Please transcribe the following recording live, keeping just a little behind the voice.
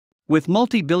With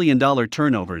multi-billion-dollar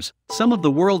turnovers, some of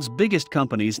the world's biggest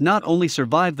companies not only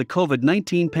survived the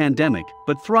COVID-19 pandemic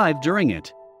but thrived during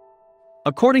it.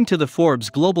 According to the Forbes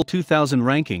Global 2000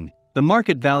 ranking, the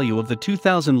market value of the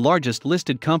 2,000 largest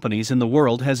listed companies in the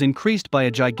world has increased by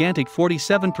a gigantic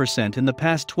 47% in the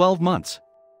past 12 months.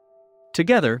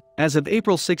 Together, as of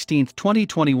April 16,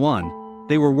 2021,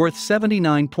 they were worth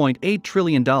 $79.8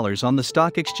 trillion on the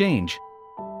stock exchange.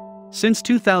 Since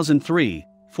 2003,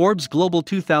 Forbes Global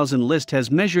 2000 list has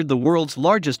measured the world's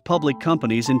largest public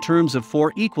companies in terms of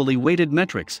four equally weighted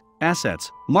metrics: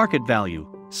 assets, market value,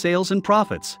 sales and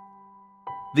profits.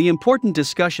 The important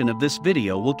discussion of this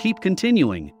video will keep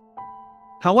continuing.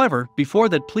 However, before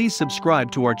that, please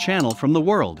subscribe to our channel from the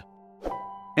world.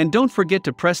 And don't forget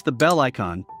to press the bell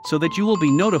icon so that you will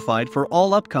be notified for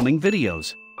all upcoming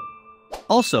videos.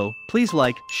 Also, please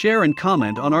like, share and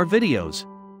comment on our videos.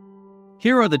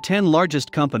 Here are the 10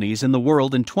 largest companies in the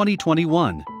world in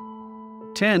 2021.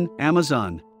 10.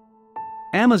 Amazon.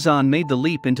 Amazon made the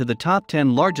leap into the top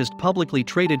 10 largest publicly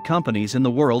traded companies in the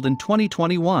world in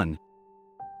 2021.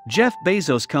 Jeff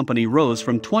Bezos' company rose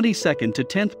from 22nd to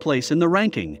 10th place in the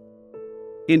ranking.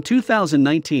 In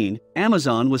 2019,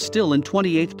 Amazon was still in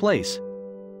 28th place.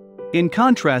 In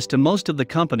contrast to most of the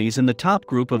companies in the top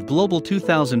group of Global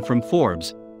 2000 from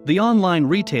Forbes, the online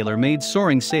retailer made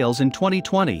soaring sales in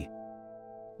 2020.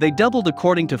 They doubled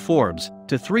according to Forbes,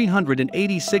 to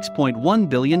 $386.1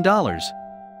 billion.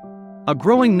 A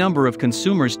growing number of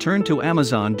consumers turned to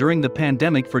Amazon during the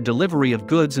pandemic for delivery of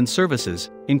goods and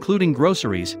services, including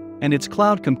groceries, and its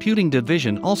cloud computing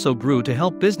division also grew to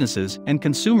help businesses and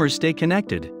consumers stay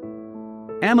connected.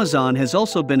 Amazon has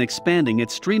also been expanding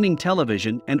its streaming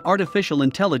television and artificial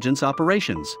intelligence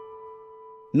operations.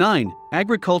 9.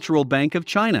 Agricultural Bank of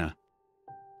China.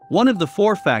 One of the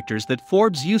four factors that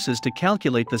Forbes uses to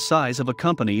calculate the size of a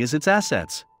company is its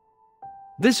assets.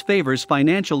 This favors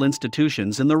financial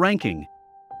institutions in the ranking.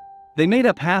 They made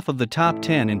up half of the top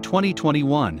 10 in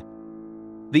 2021.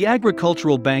 The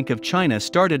Agricultural Bank of China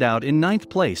started out in 9th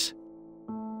place.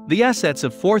 The assets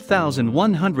of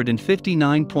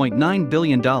 $4,159.9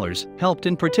 billion helped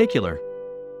in particular.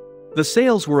 The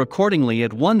sales were accordingly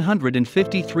at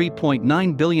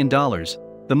 $153.9 billion,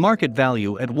 the market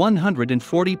value at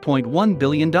 $140.1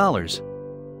 billion.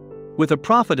 With a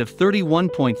profit of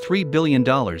 $31.3 billion,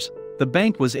 the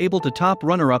bank was able to top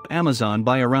runner-up Amazon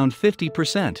by around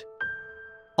 50%.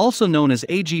 Also known as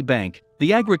AG Bank,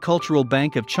 the Agricultural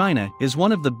Bank of China is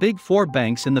one of the big four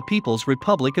banks in the People's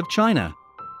Republic of China.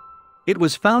 It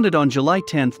was founded on July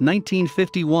 10,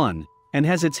 1951, and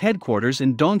has its headquarters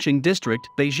in Dongqing District,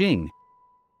 Beijing.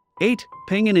 8.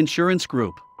 Ping An Insurance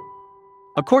Group.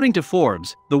 According to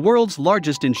Forbes, the world's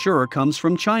largest insurer comes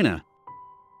from China.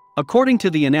 According to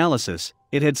the analysis,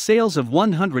 it had sales of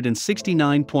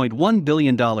 $169.1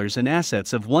 billion and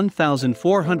assets of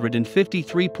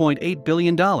 $1,453.8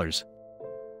 billion.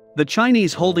 The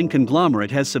Chinese holding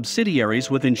conglomerate has subsidiaries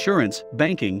with insurance,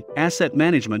 banking, asset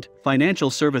management, financial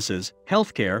services,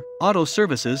 healthcare, auto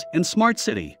services, and smart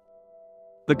city.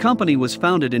 The company was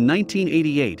founded in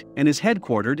 1988 and is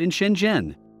headquartered in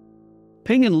Shenzhen.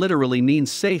 Ping An literally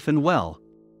means safe and well.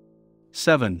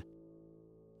 7.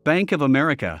 Bank of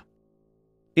America.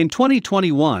 In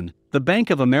 2021, the Bank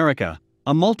of America,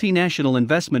 a multinational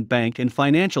investment bank and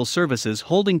financial services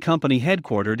holding company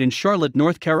headquartered in Charlotte,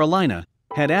 North Carolina,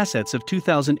 had assets of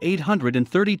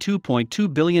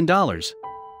 $2,832.2 billion.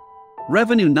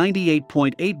 Revenue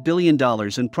 $98.8 billion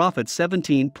and profit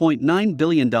 $17.9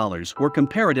 billion were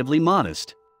comparatively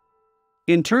modest.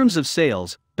 In terms of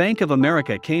sales, Bank of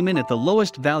America came in at the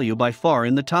lowest value by far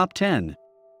in the top 10.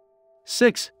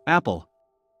 6. Apple.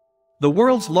 The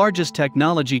world's largest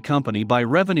technology company by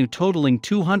revenue totaling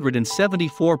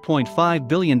 $274.5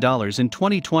 billion in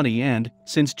 2020 and,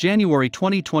 since January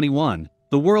 2021,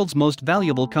 the world's most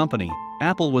valuable company,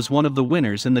 Apple was one of the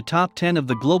winners in the top 10 of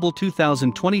the Global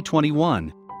 2000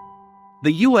 2021.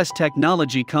 The US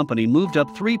technology company moved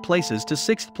up 3 places to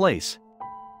 6th place.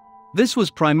 This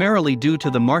was primarily due to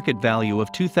the market value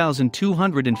of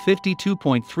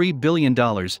 $2,252.3 billion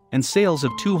and sales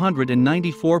of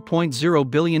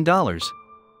 $294.0 billion.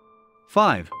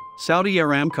 5. Saudi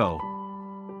Aramco.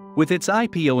 With its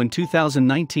IPO in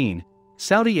 2019,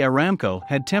 Saudi Aramco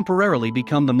had temporarily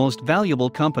become the most valuable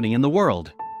company in the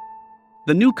world.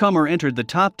 The newcomer entered the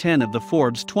top 10 of the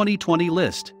Forbes 2020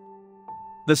 list.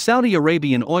 The Saudi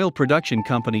Arabian oil production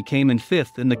company came in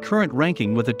 5th in the current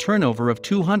ranking with a turnover of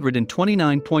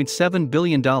 $229.7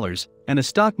 billion and a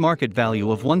stock market value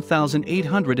of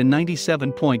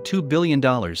 $1,897.2 billion.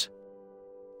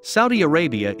 Saudi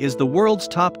Arabia is the world's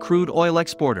top crude oil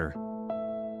exporter.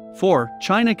 4.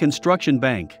 China Construction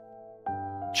Bank.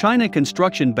 China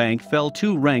Construction Bank fell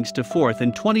 2 ranks to 4th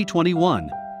in 2021.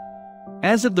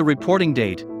 As of the reporting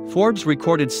date, Forbes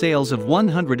recorded sales of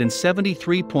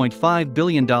 $173.5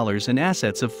 billion and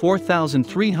assets of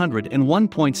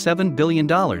 $4,301.7 billion.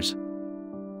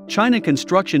 China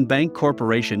Construction Bank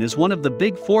Corporation is one of the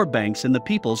big 4 banks in the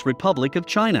People's Republic of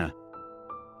China.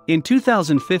 In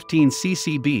 2015,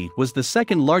 CCB was the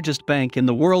second largest bank in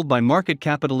the world by market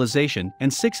capitalization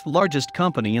and 6th largest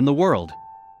company in the world.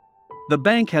 The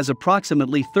bank has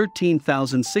approximately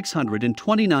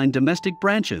 13,629 domestic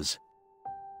branches.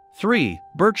 3.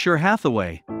 Berkshire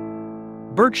Hathaway.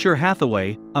 Berkshire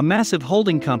Hathaway, a massive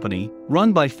holding company,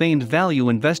 run by famed value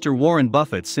investor Warren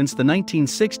Buffett since the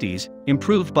 1960s,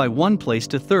 improved by 1 place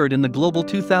to 3rd in the Global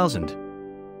 2000.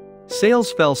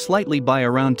 Sales fell slightly by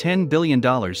around $10 billion to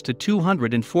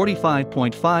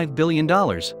 $245.5 billion.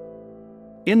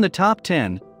 In the top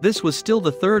 10, this was still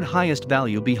the 3rd highest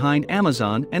value behind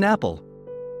Amazon and Apple.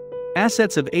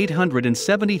 Assets of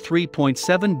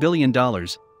 $873.7 billion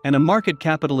and a market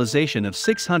capitalization of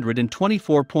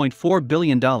 $624.4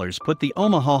 billion put the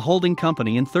Omaha holding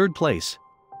company in 3rd place.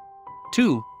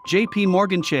 2. J.P.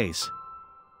 Morgan Chase.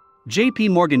 J.P.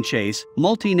 Morgan Chase,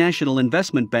 multinational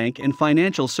investment bank and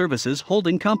financial services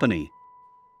holding company,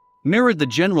 mirrored the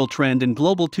general trend in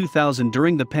Global 2000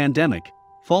 during the pandemic,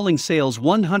 falling sales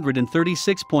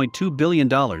 $136.2 billion,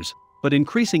 but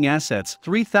increasing assets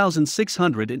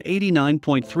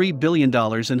 $3,689.3 billion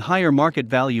and higher market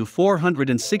value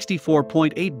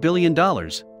 $464.8 billion.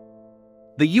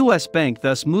 The U.S. bank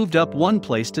thus moved up 1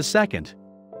 place to 2nd.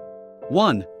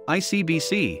 1.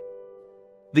 ICBC.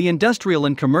 The Industrial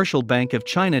and Commercial Bank of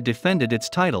China defended its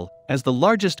title as the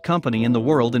largest company in the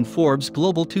world in Forbes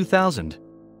Global 2000.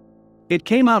 It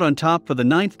came out on top for the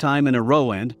 9th time in a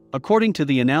row and, according to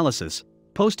the analysis,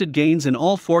 posted gains in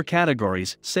all 4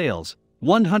 categories: sales,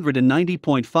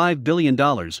 $190.5 billion,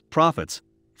 profits,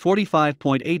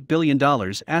 $45.8 billion,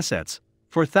 assets,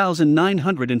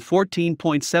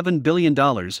 $4,914.7 billion,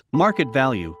 market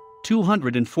value,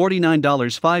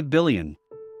 $249.5 billion.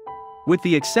 With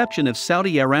the exception of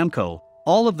Saudi Aramco,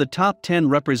 all of the top 10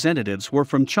 representatives were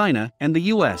from China and the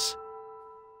US.